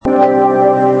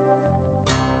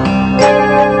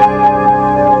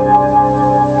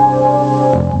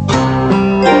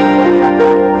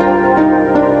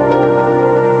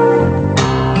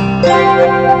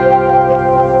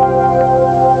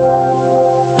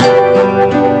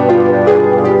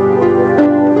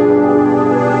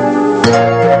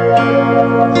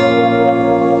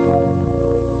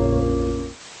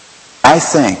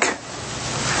think,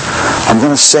 I'm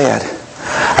going to say it,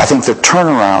 I think there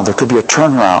could be a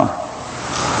turnaround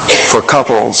for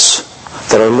couples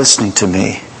that are listening to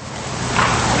me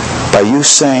by you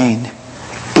saying,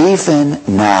 even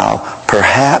now,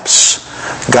 perhaps,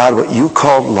 God, what you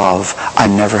called love, I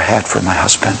never had for my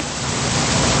husband.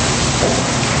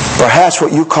 Perhaps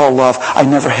what you call love, I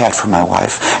never had for my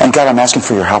wife. And God, I'm asking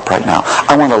for your help right now.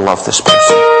 I want to love this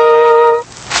person.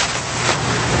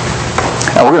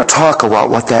 And we're going to talk about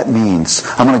what that means.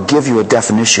 I'm going to give you a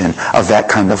definition of that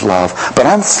kind of love. But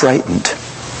I'm frightened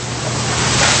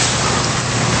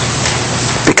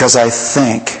because I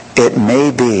think it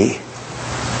may be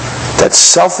that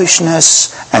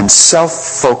selfishness and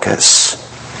self-focus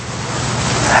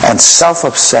and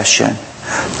self-obsession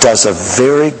does a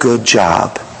very good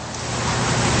job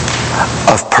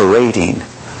of parading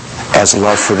as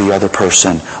love for the other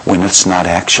person when it's not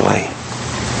actually.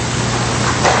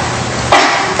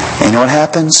 And you know what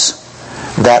happens?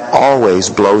 That always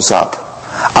blows up.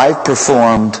 I've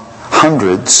performed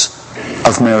hundreds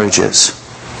of marriages.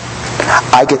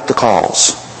 I get the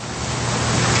calls.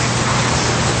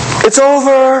 It's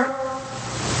over.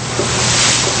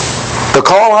 The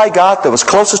call I got that was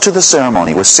closest to the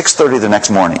ceremony was 6:30 the next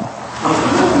morning.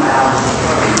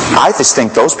 I just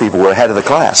think those people were ahead of the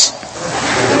class.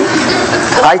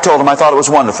 I told them I thought it was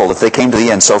wonderful that they came to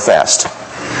the end so fast.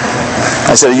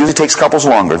 I said, it usually takes couples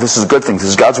longer. This is a good thing. This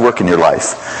is God's work in your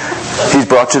life. He's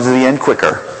brought you to the end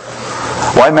quicker.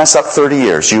 Why mess up 30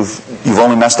 years? You've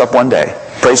only messed up one day.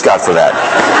 Praise God for that.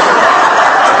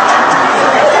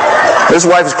 His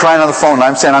wife is crying on the phone, and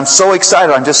I'm saying, I'm so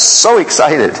excited. I'm just so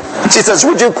excited. She says,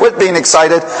 would you quit being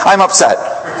excited? I'm upset.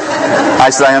 I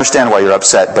said, I understand why you're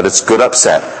upset, but it's good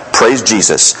upset. Praise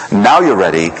Jesus. Now you're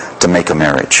ready to make a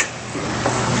marriage.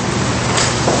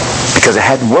 Because it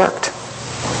hadn't worked.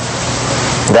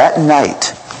 That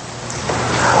night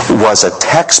was a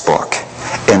textbook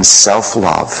in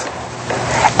self-love.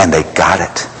 And they got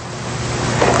it.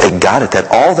 They got it, that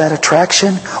all that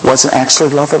attraction wasn't actually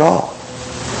love at all.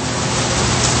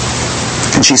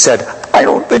 And she said, I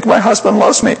don't think my husband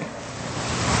loves me.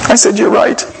 I said, you're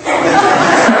right.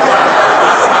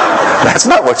 That's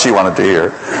not what she wanted to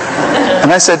hear.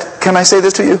 And I said, can I say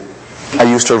this to you? I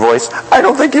used her voice. I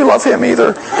don't think you love him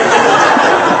either.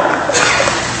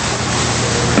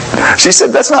 She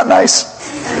said, that's not nice.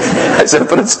 I said,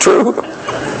 but it's true.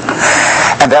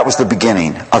 And that was the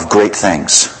beginning of great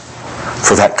things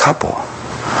for that couple.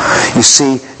 You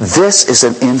see, this is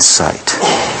an insight.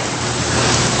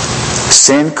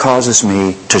 Sin causes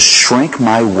me to shrink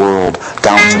my world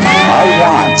down to my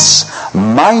wants,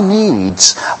 my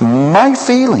needs, my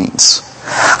feelings.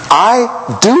 I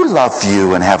do love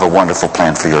you and have a wonderful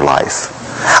plan for your life.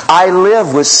 I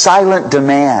live with silent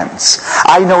demands.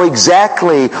 I know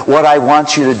exactly what I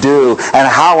want you to do and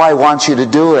how I want you to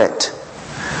do it.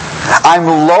 I'm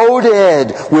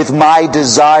loaded with my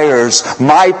desires,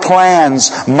 my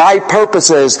plans, my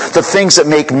purposes, the things that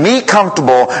make me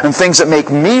comfortable and things that make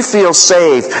me feel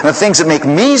safe and the things that make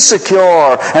me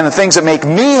secure and the things that make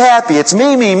me happy. It's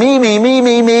me.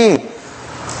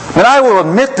 And I will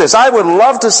admit this. I would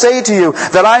love to say to you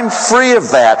that I'm free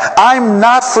of that. I'm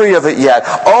not free of it yet.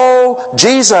 Oh,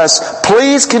 Jesus,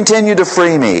 please continue to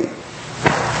free me.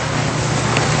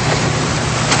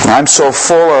 I'm so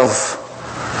full of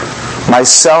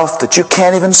myself that you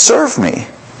can't even serve me.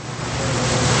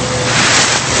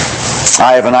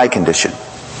 I have an eye condition.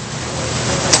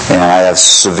 And I have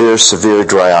severe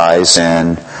dry eyes,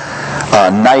 and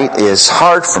night is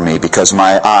hard for me because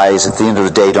my eyes at the end of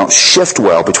the day don't shift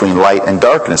well between light and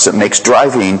darkness. It makes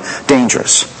driving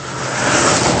dangerous.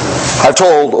 I've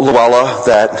told Luella,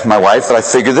 that my wife, that I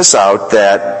figured this out,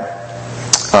 that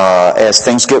as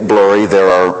things get blurry, there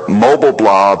are mobile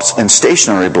blobs and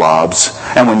stationary blobs,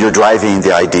 and when you're driving,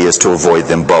 the idea is to avoid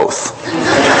them both.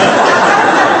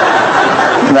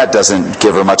 And that doesn't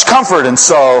give her much comfort, and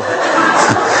so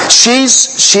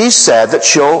she's said that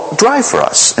she'll drive for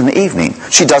us in the evening.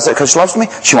 She does it because she loves me.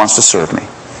 She wants to serve me.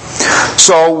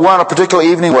 So one particular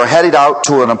evening, we're headed out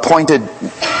to an appointed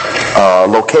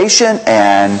location,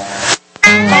 and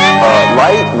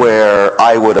right where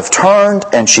I would have turned,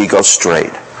 and she goes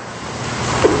straight.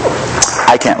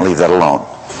 I can't leave that alone.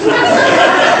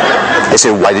 I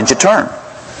say, why didn't you turn?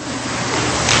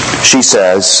 She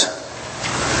says,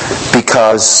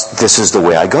 because this is the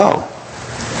way I go.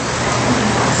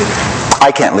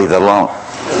 I can't leave that alone.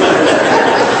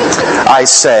 I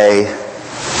say,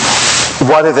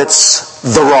 what if it's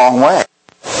the wrong way?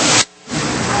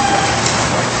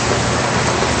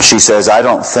 She says, I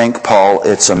don't think, Paul,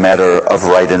 it's a matter of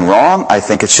right and wrong. I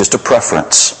think it's just a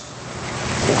preference.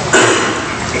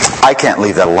 I can't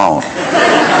leave that alone.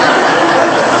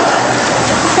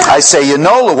 I say,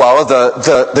 Luella,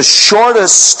 the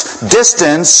shortest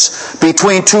distance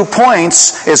between 2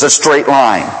 points is a straight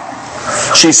line.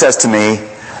 She says to me,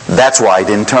 that's why I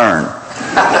didn't turn.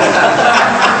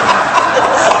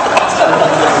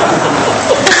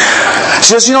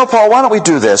 She says, Paul, why don't we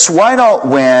do this? Why don't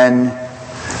when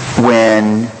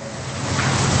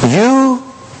you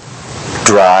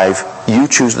drive, you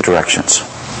choose the directions.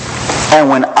 And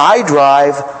when I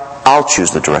drive, I'll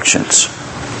choose the directions.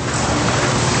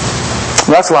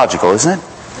 Well, that's logical, isn't it?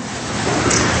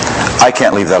 I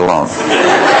can't leave that alone.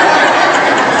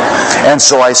 And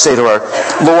so I say to her,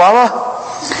 Luella,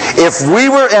 if we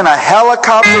were in a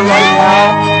helicopter right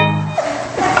now,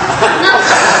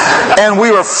 and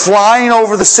we were flying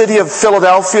over the city of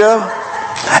Philadelphia,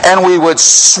 and we would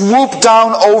swoop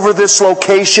down over this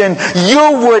location,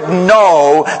 you would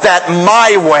know that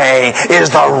my way is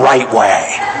the right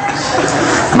way.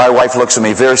 My wife looks at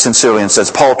me very sincerely and says,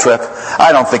 Paul Tripp,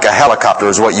 I don't think a helicopter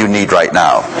is what you need right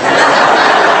now.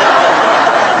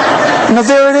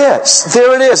 There it is.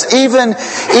 There it is. Even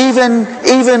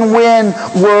when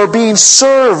we're being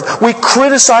served, we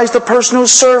criticize the person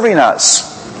who's serving us.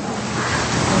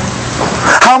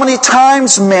 How many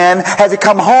times, men, have you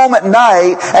come home at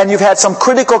night and you've had some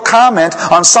critical comment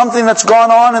on something that's gone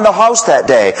on in the house that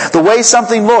day? The way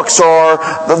something looks, or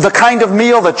the kind of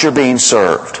meal that you're being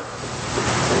served.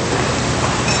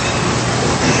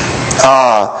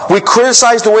 We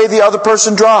criticize the way the other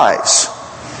person drives.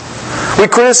 We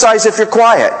criticize if you're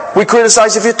quiet. We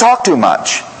criticize if you talk too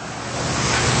much.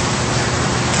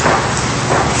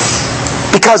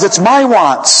 Because it's my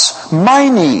wants, my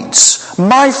needs,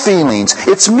 my feelings.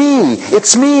 It's me,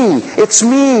 it's me, it's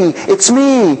me, it's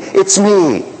me, it's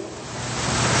me.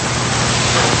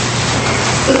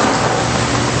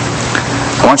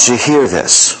 I want you to hear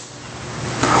this.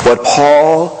 What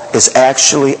Paul is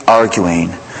actually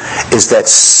arguing is that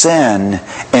sin,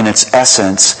 in its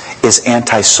essence, is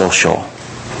antisocial.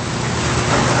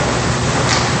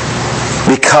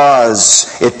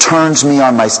 Because it turns me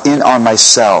in on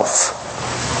myself.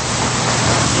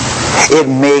 It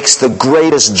makes the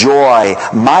greatest joy,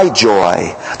 my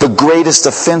joy, the greatest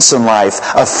offense in life,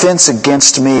 offense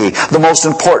against me, the most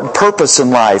important purpose in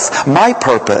life, my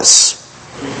purpose.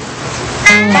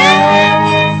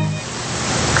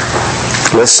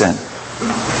 Listen.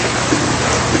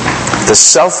 The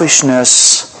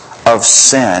selfishness of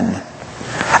sin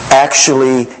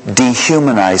actually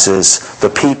dehumanizes the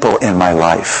people in my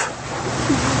life.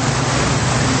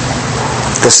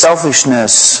 The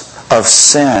selfishness of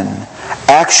sin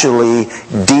actually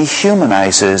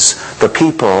dehumanizes the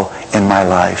people in my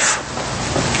life.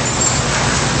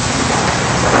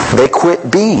 They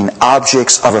quit being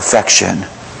objects of affection.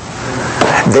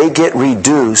 They get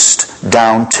reduced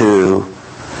down to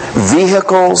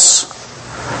vehicles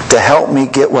to help me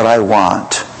get what I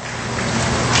want,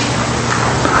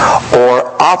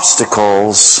 or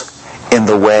obstacles in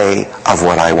the way of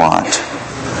what I want.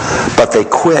 But they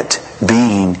quit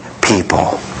being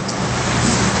people.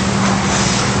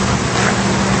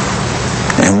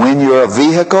 And when you're a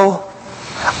vehicle,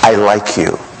 I like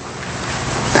you.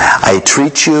 I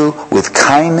treat you with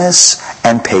kindness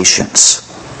and patience.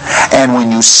 And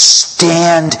when you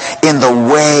stand in the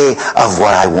way of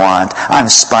what I want, I'm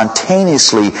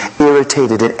spontaneously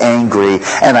irritated and angry,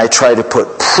 and I try to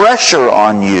put pressure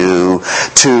on you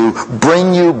to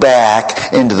bring you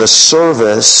back into the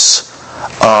service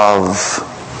of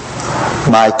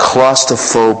my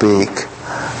claustrophobic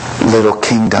little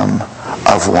kingdom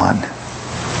of one.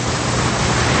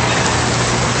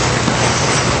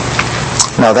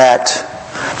 Now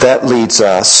that leads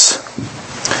us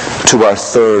to our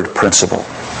third principle.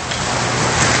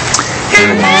 Here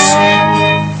it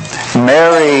is.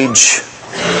 Marriage,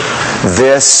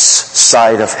 this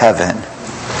side of heaven,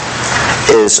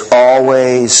 is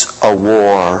always a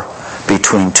war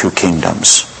between two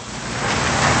kingdoms.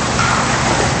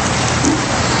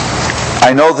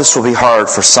 I know this will be hard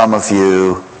for some of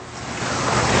you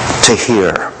to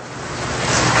hear,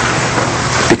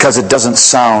 because it doesn't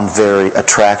sound very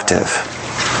attractive.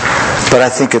 But I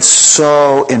think it's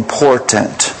so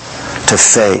important to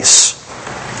face.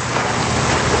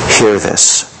 Hear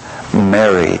this.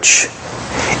 Marriage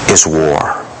is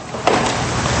war.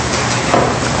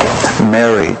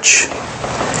 Marriage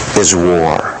is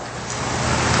war.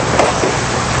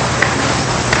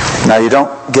 Now, you don't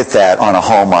get that on a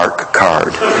Hallmark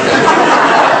card.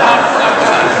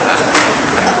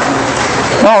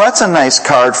 Oh, that's a nice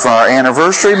card for our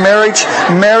anniversary. Marriage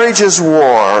is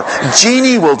war.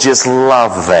 Jeannie will just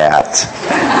love that.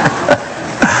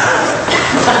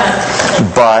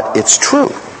 but it's true.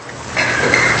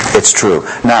 It's true.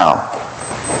 Now,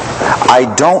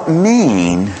 I don't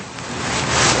mean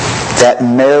that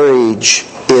marriage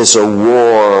is a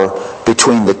war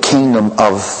between the kingdom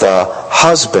of the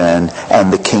husband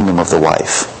and the kingdom of the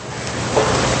wife.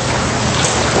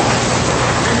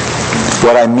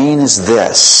 What I mean is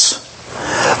this: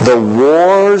 the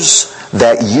wars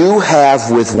that you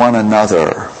have with one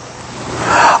another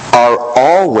are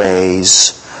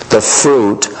always the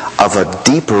fruit of a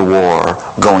deeper war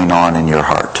going on in your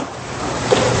heart.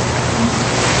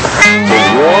 The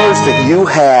wars that you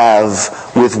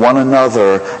have with one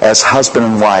another as husband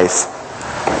and wife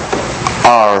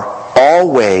are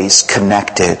always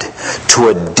connected to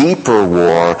a deeper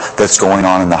war that's going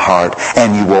on in the heart.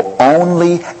 And you will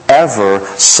only ever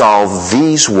solve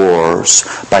these wars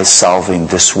by solving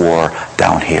this war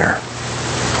down here.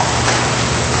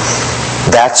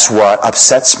 That's what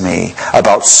upsets me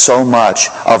about so much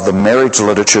of the marriage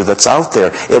literature that's out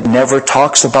there. It never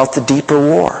talks about the deeper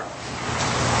war.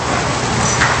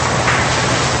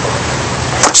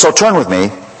 So turn with me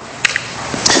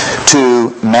to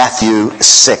Matthew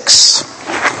 6.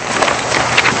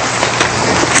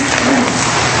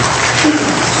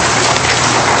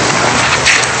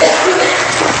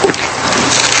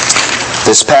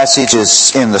 This passage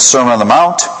is in the Sermon on the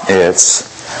Mount.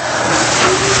 It's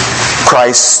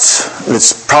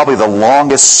it's probably the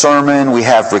longest sermon we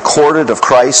have recorded of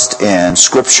Christ in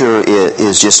Scripture. It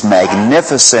is just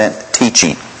magnificent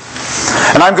teaching.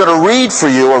 And I'm going to read for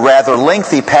you a rather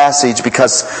lengthy passage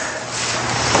because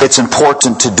it's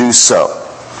important to do so.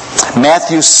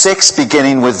 Matthew 6,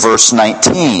 beginning with verse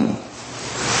 19.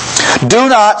 Do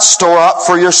not store up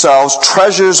for yourselves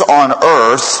treasures on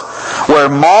earth, where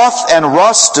moth and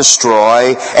rust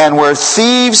destroy, and where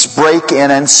thieves break in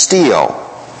and steal.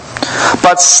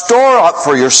 But store up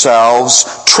for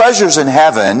yourselves treasures in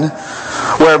heaven,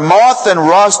 where moth and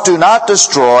rust do not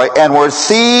destroy, and where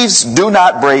thieves do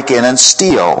not break in and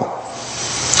steal.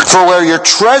 For where your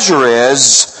treasure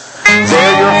is,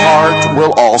 there your heart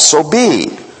will also be.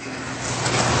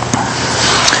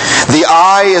 The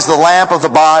eye is the lamp of the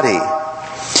body.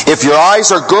 If your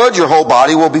eyes are good, your whole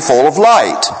body will be full of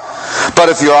light. But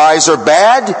if your eyes are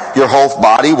bad, your whole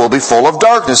body will be full of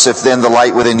darkness. If then the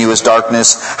light within you is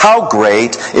darkness, how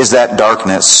great is that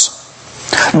darkness?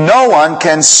 No one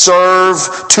can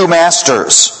serve two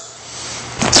masters.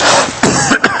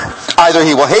 Either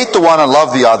he will hate the one and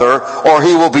love the other, or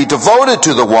he will be devoted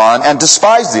to the one and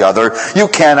despise the other. You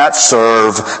cannot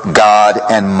serve God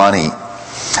and money.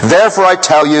 Therefore I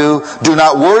tell you, do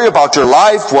not worry about your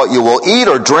life, what you will eat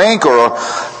or drink, or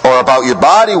about your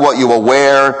body, what you will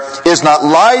wear. Is not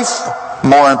life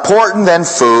more important than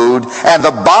food, and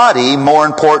the body more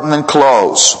important than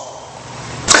clothes?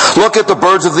 Look at the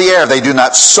birds of the air. They do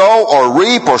not sow or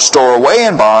reap or store away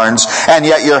in barns, and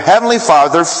yet your heavenly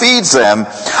Father feeds them.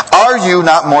 Are you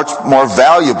not more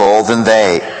valuable than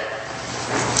they?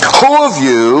 Who of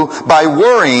you, by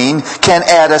worrying, can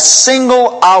add a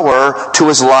single hour to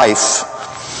his life?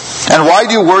 And why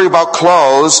do you worry about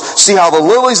clothes? See how the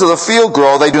lilies of the field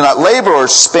grow. They do not labor or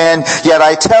spin. Yet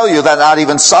I tell you that not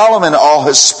even Solomon in all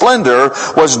his splendor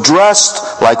was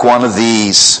dressed like one of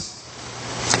these.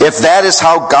 If that is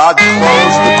how God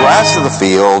clothes the grass of the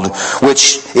field,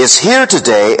 which is here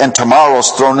today and tomorrow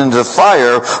is thrown into the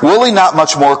fire, will he not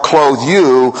much more clothe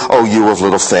you, O you of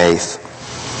little faith?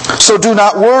 So do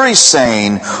not worry,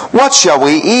 saying, what shall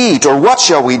we eat, or what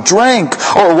shall we drink,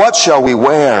 or what shall we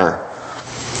wear?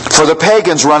 For the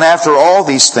pagans run after all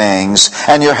these things,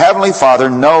 and your heavenly Father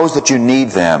knows that you need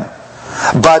them.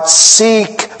 But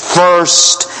seek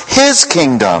first His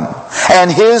kingdom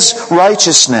and His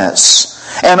righteousness,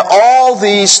 and all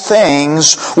these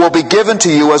things will be given to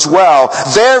you as well.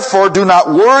 Therefore do not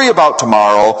worry about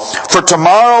tomorrow, for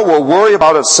tomorrow will worry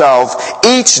about itself.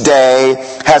 Each day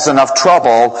has enough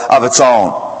trouble of its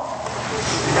own.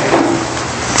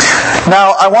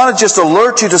 Now, I want to just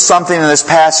alert you to something in this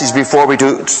passage before we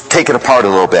take it apart a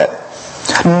little bit.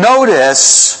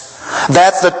 Notice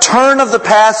that the turn of the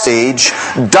passage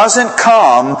doesn't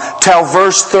come till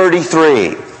verse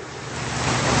 33.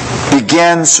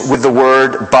 Begins with the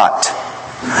word but.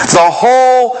 The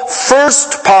whole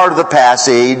first part of the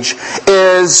passage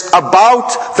is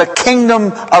about the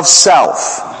kingdom of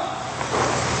self.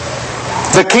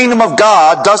 The kingdom of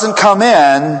God doesn't come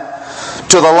in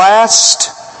to the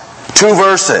last two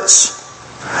verses.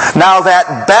 Now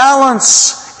that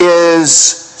balance is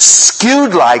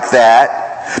skewed like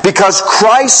that Because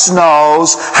Christ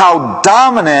knows how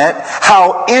dominant,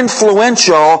 how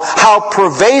influential, how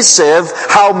pervasive,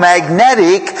 how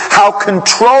magnetic, how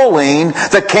controlling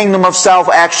the kingdom of self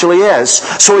actually is.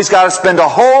 So he's got to spend a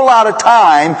whole lot of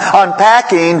time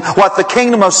unpacking what the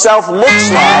kingdom of self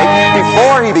looks like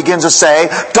before he begins to say,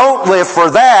 don't live for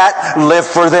that, live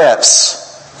for this.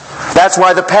 That's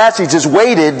why the passage is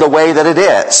weighted the way that it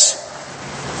is.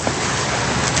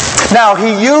 Now,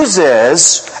 he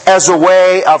uses, as a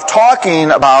way of talking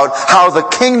about how the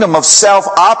kingdom of self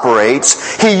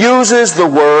operates, he uses the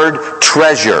word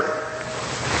treasure.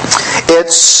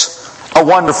 It's a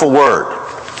wonderful word.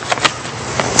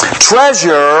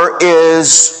 Treasure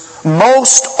is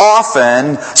most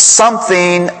often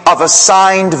something of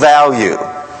assigned value.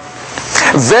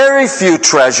 Very few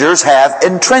treasures have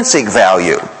intrinsic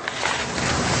value.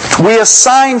 We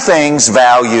assign things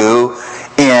value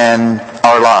in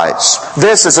our lives.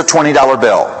 This is a $20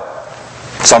 bill.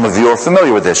 Some of you are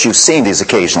familiar with this. You've seen these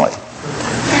occasionally.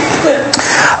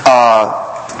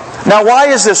 Now, why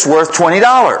is this worth $20?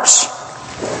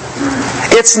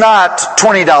 It's not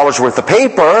 $20 worth of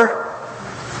paper.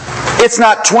 It's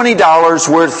not $20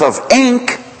 worth of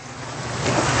ink.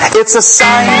 It's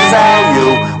assigned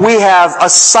value. We have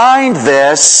assigned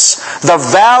this the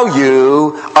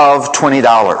value of $20.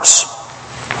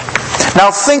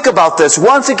 Now think about this.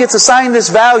 Once it gets assigned this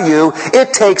value,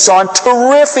 it takes on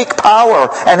terrific power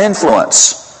and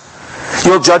influence.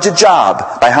 You'll judge a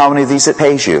job by how many of these it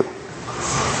pays you.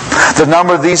 The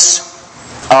number of these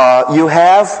you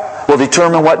have will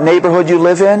determine what neighborhood you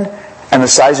live in and the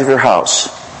size of your house.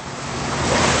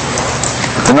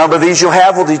 The number of these you'll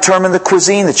have will determine the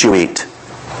cuisine that you eat,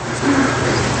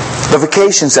 the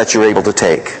vacations that you're able to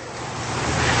take,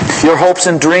 your hopes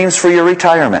and dreams for your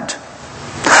retirement,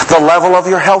 the level of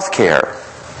your health care.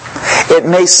 It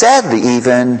may sadly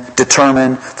even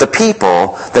determine the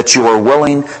people that you are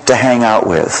willing to hang out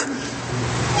with.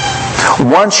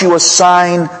 Once you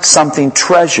assign something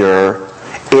treasure,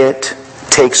 it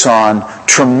takes on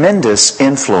tremendous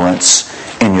influence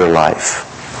in your life.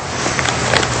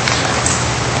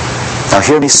 Now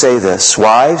hear me say this.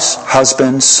 Wives,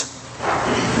 husbands,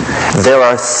 there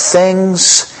are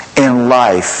things in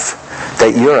life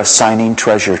that you're assigning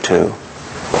treasure to.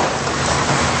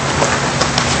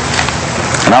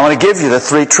 And I want to give you the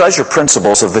 3 treasure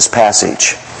principles of this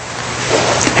passage.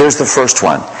 Here's the first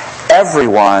one.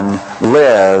 Everyone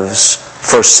lives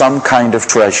for some kind of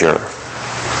treasure.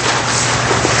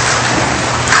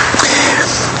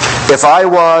 If I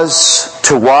was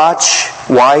to watch,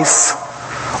 wife,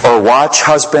 or watch,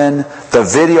 husband, the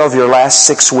video of your last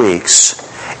 6 weeks,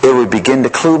 it would begin to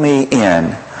clue me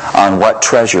in on what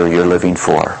treasure you're living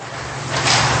for.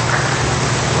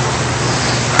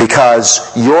 Because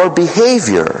your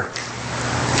behavior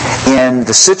in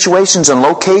the situations and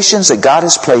locations that God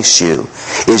has placed you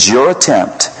is your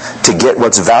attempt to get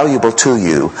what's valuable to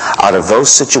you out of those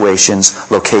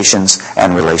situations, locations,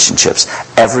 and relationships.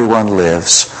 Everyone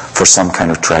lives for some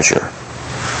kind of treasure.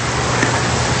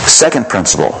 Second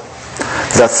principle,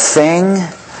 the thing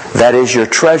that is your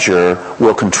treasure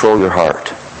will control your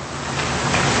heart.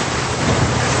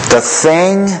 The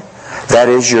thing that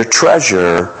is your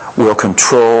treasure will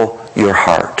control your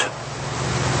heart.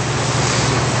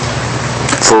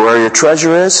 For where your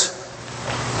treasure is,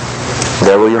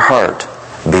 there will your heart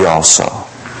be also.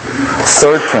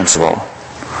 Third principle,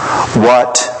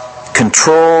 what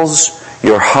controls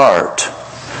your heart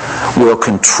will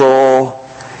control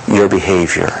your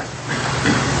behavior.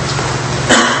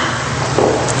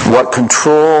 What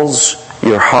controls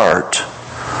your heart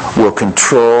will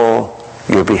control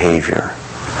your behavior.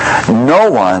 No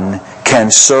one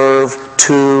can serve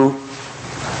 2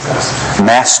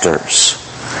 masters.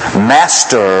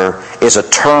 Master is a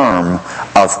term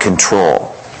of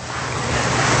control.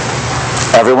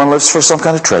 Everyone lives for some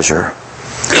kind of treasure.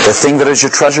 The thing that is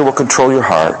your treasure will control your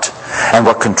heart. And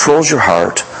what controls your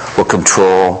heart will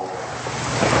control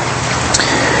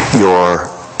your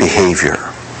behavior.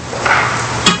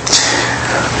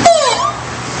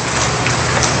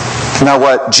 Now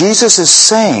what Jesus is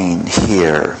saying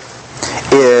here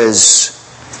is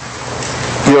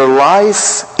your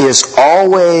life is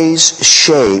always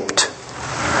shaped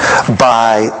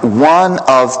by one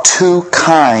of 2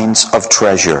 kinds of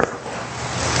treasure.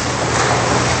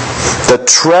 The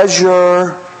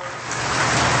treasure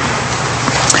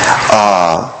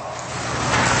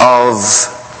of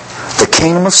the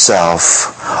kingdom of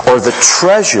self, or the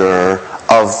treasure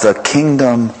of the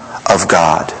kingdom of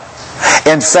God.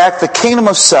 In fact, the kingdom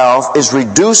of self is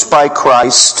reduced by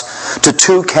Christ to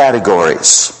 2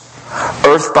 categories: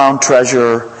 earthbound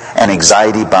treasure and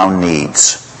anxiety-bound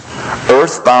needs.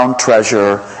 earthbound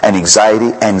treasure and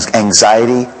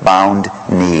anxiety-bound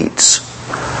needs.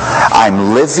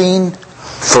 I'm living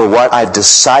for what I've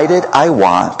decided I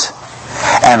want,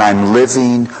 and I'm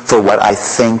living for what I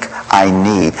think I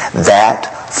need. That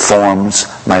forms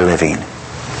my living.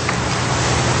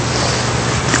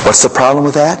 What's the problem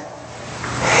with that?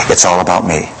 It's all about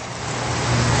me.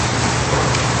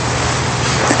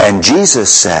 And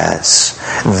Jesus says,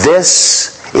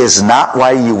 this is not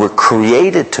why you were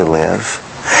created to live.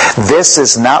 This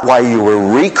is not why you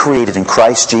were recreated in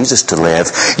Christ Jesus to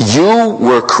live. You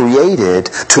were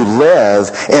created to live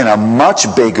in a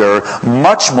much bigger,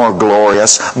 much more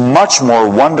glorious, much more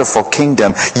wonderful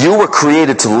kingdom. You were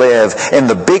created to live in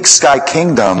the big sky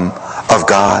kingdom of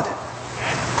God.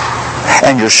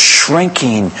 And you're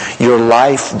shrinking your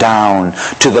life down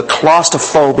to the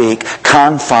claustrophobic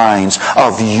confines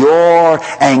of your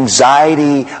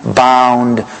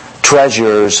anxiety-bound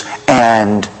treasures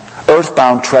and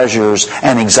earthbound treasures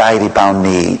and anxiety-bound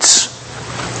needs.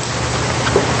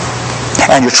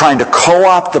 And you're trying to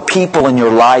co-opt the people in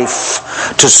your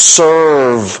life to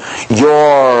serve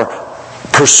your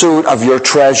pursuit of your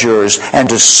treasures and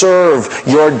to serve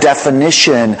your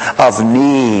definition of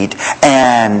need.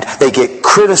 And they get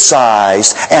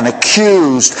criticized and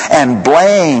accused and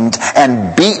blamed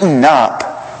and beaten up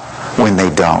when they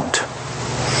don't.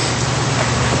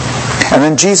 And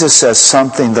then Jesus says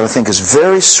something that I think is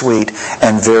very sweet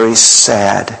and very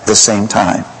sad at the same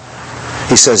time.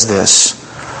 He says this,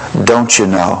 don't you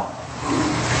know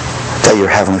that your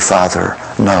Heavenly Father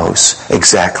knows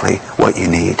exactly what you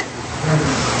need?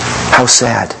 How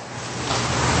sad.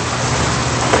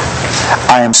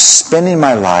 I am spending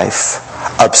my life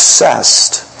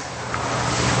obsessed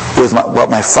with what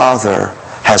my Father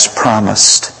has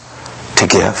promised to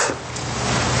give.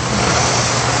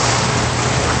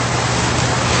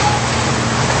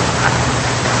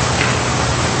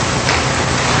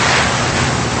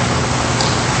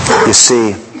 You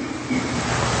see,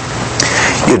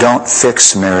 you don't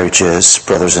fix marriages,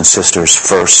 brothers and sisters,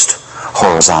 first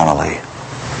horizontally.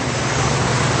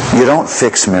 You don't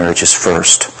fix marriages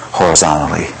first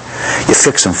horizontally. You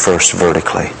fix them first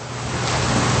vertically.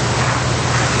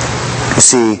 You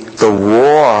see, the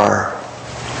war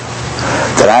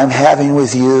that I'm having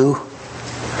with you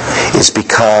is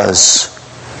because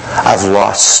I've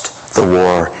lost the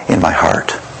war in my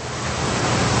heart.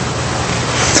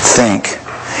 Think,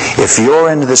 if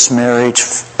you're into this marriage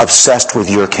obsessed with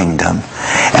your kingdom,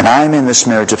 and I'm in this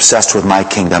marriage obsessed with my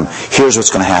kingdom, here's what's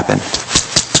going to happen.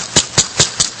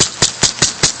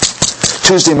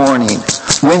 Tuesday morning,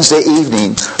 Wednesday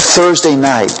evening, Thursday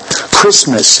night,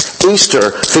 Christmas,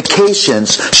 Easter,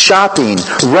 vacations, shopping,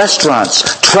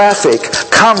 restaurants, traffic,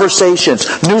 conversations,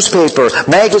 newspaper,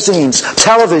 magazines,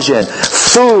 television,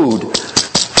 food.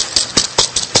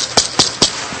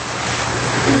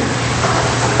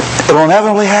 It will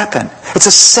inevitably happen. It's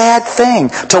a sad thing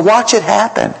to watch it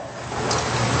happen.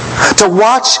 To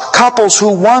watch couples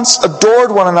who once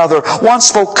adored one another, once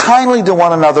spoke kindly to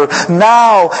one another,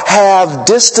 now have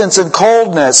distance and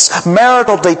coldness,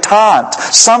 marital detente,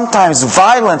 sometimes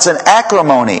violence and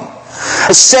acrimony.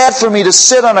 It's sad for me to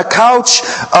sit on a couch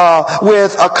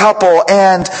with a couple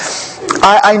and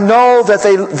I know that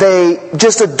they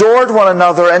just adored one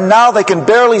another and now they can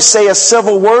barely say a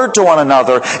civil word to one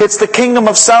another. It's the kingdom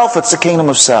of self. It's the kingdom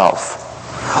of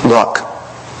self. Look,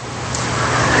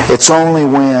 it's only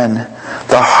when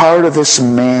the heart of this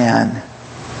man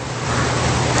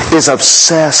is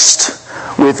obsessed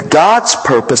with God's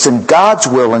purpose and God's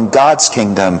will and God's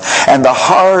kingdom, and the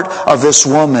heart of this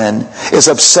woman is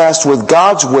obsessed with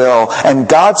God's will and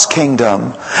God's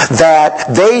kingdom,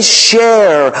 that they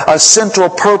share a central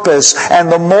purpose.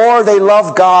 And the more they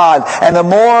love God and the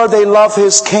more they love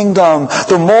His kingdom,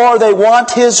 the more they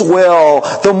want His will,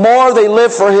 the more they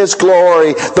live for His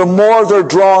glory, the more they're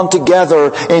drawn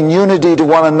together in unity to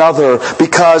one another,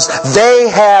 because they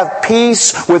have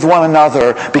peace with one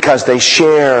another, because they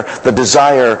share the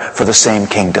desire for the same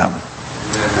kingdom.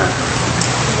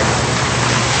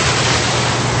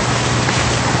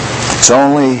 It's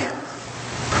only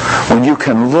when you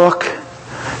can look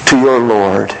to your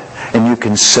Lord and you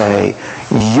can say,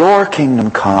 your kingdom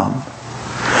come,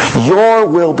 your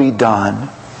will be done,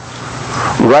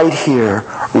 right here,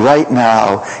 right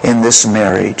now, in this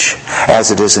marriage, as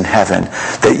it is in heaven,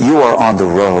 that you are on the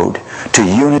road to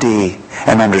unity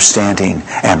and understanding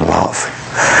and love.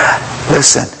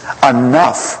 Listen,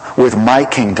 enough with my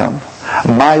kingdom.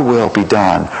 My will be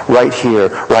done right here,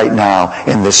 right now,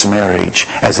 in this marriage,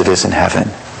 as it is in heaven.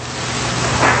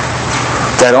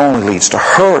 That only leads to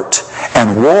hurt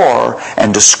and war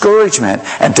and discouragement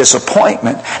and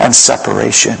disappointment and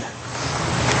separation.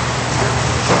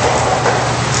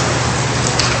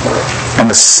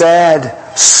 the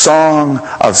sad song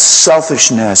of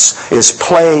selfishness is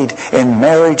played in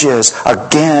marriages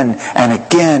again and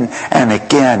again and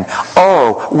again.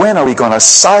 Oh, when are we going to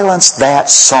silence that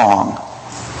song?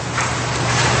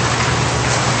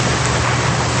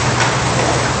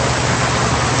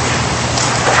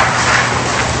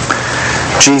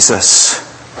 Jesus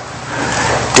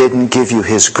didn't give you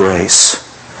His grace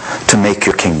to make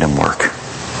your kingdom work.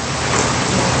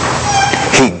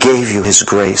 He gave you His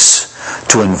grace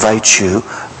to invite you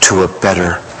to a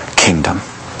better kingdom.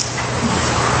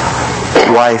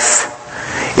 Wife,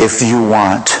 if you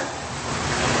want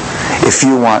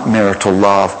marital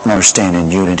love and understanding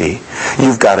and unity,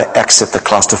 you've got to exit the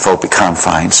claustrophobic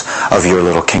confines of your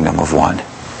little kingdom of one.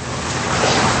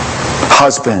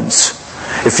 Husbands,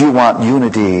 if you want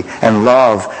unity and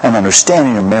love and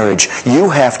understanding in marriage, you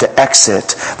have to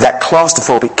exit that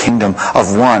claustrophobic kingdom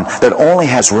of one that only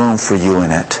has room for you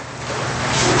in it.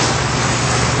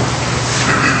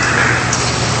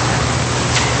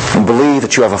 And believe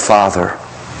that you have a Father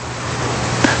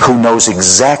who knows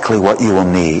exactly what you will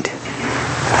need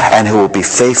and who will be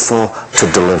faithful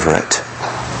to deliver it.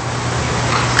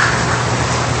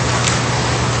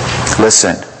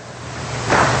 Listen.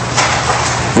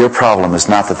 Your problem is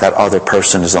not that other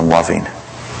person is unloving.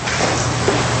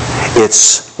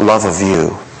 It's love of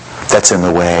you that's in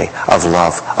the way of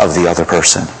love of the other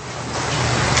person.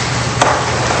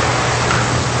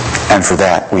 And for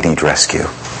that, we need rescue.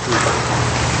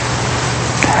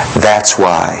 That's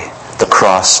why the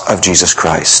cross of Jesus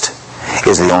Christ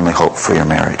is the only hope for your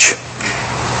marriage.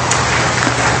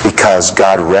 Because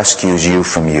God rescues you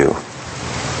from you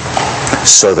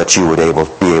so that you would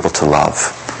be able to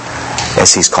love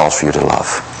as He's called for you to love.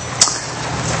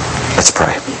 Let's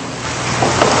pray.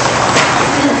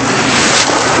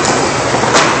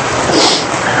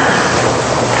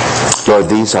 Lord,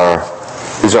 these are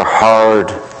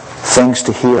hard things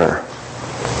to hear.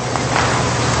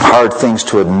 Hard things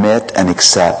to admit and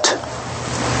accept.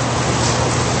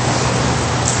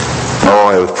 Oh,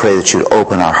 I would pray that you'd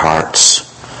open our hearts.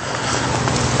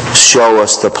 Show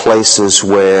us the places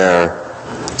where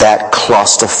that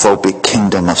claustrophobic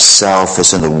kingdom of self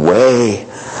is in the way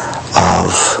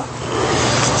of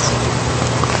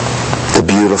the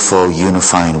beautiful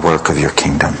unifying work of your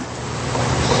kingdom.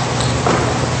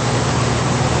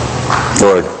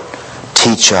 Lord,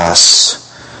 teach us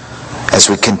as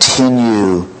we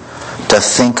continue to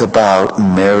think about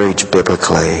marriage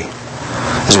biblically,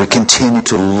 as we continue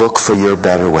to look for your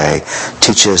better way.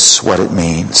 Teach us what it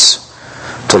means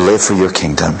to live for your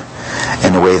kingdom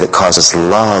in a way that causes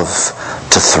love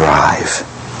to thrive.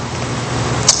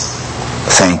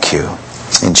 Thank you.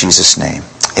 In Jesus' name,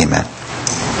 amen.